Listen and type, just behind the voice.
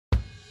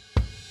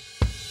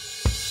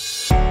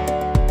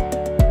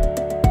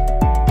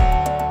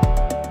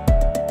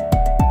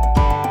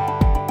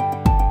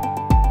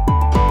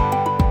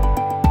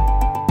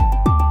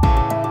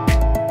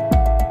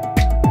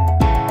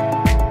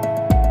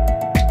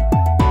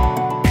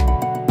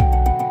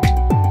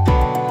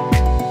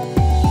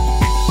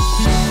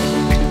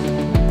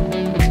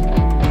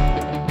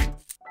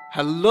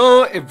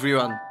Hello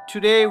everyone.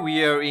 Today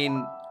we are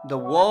in the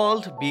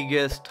world's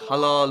biggest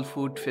halal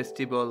food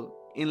festival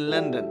in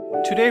London.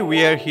 Today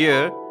we are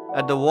here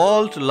at the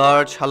world's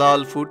large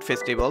halal food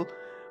festival.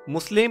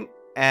 Muslim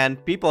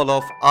and people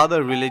of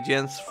other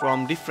religions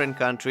from different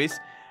countries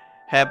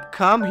have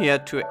come here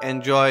to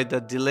enjoy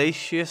the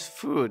delicious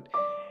food.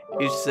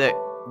 It's a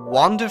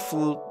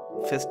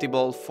wonderful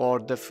festival for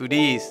the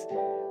foodies.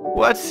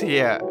 What's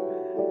here?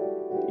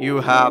 You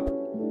have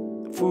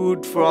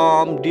food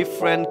from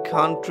different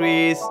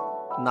countries,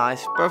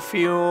 nice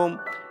perfume,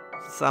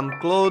 some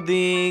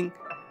clothing,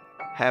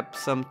 have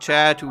some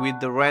chat with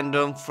the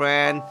random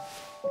friend,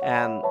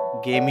 and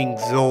gaming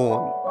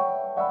zone,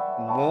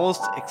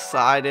 most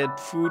excited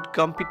food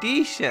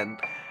competition,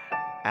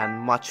 and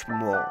much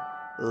more.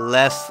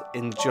 Let's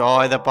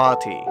enjoy the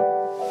party.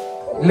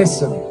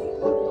 Listen,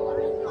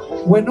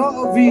 we're not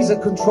on visa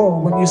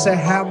control when you say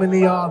how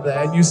many are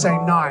there and you say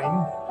 9,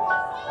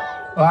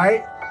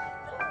 right?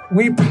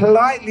 We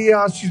politely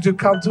ask you to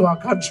come to our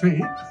country.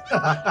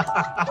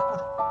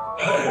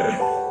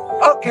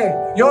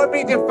 Okay, your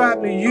immediate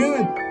family,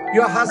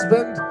 your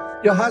husband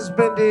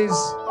is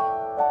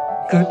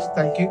good,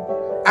 thank you.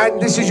 And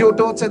this is your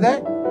daughter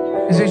there?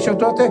 Is this your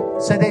daughter?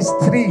 So there's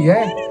 3,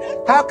 yeah?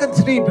 How can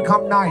 3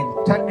 become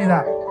 9? Tell me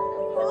that.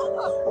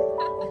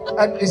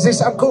 And is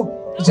this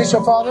uncle? Is this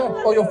your father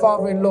or your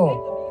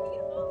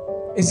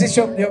father-in-law? Is this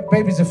your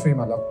baby's a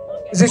female, love?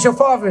 Is this your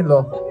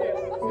father-in-law?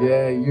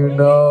 Yeah, you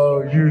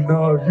know, you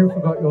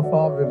forgot your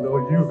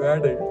father-in-law, you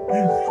read it.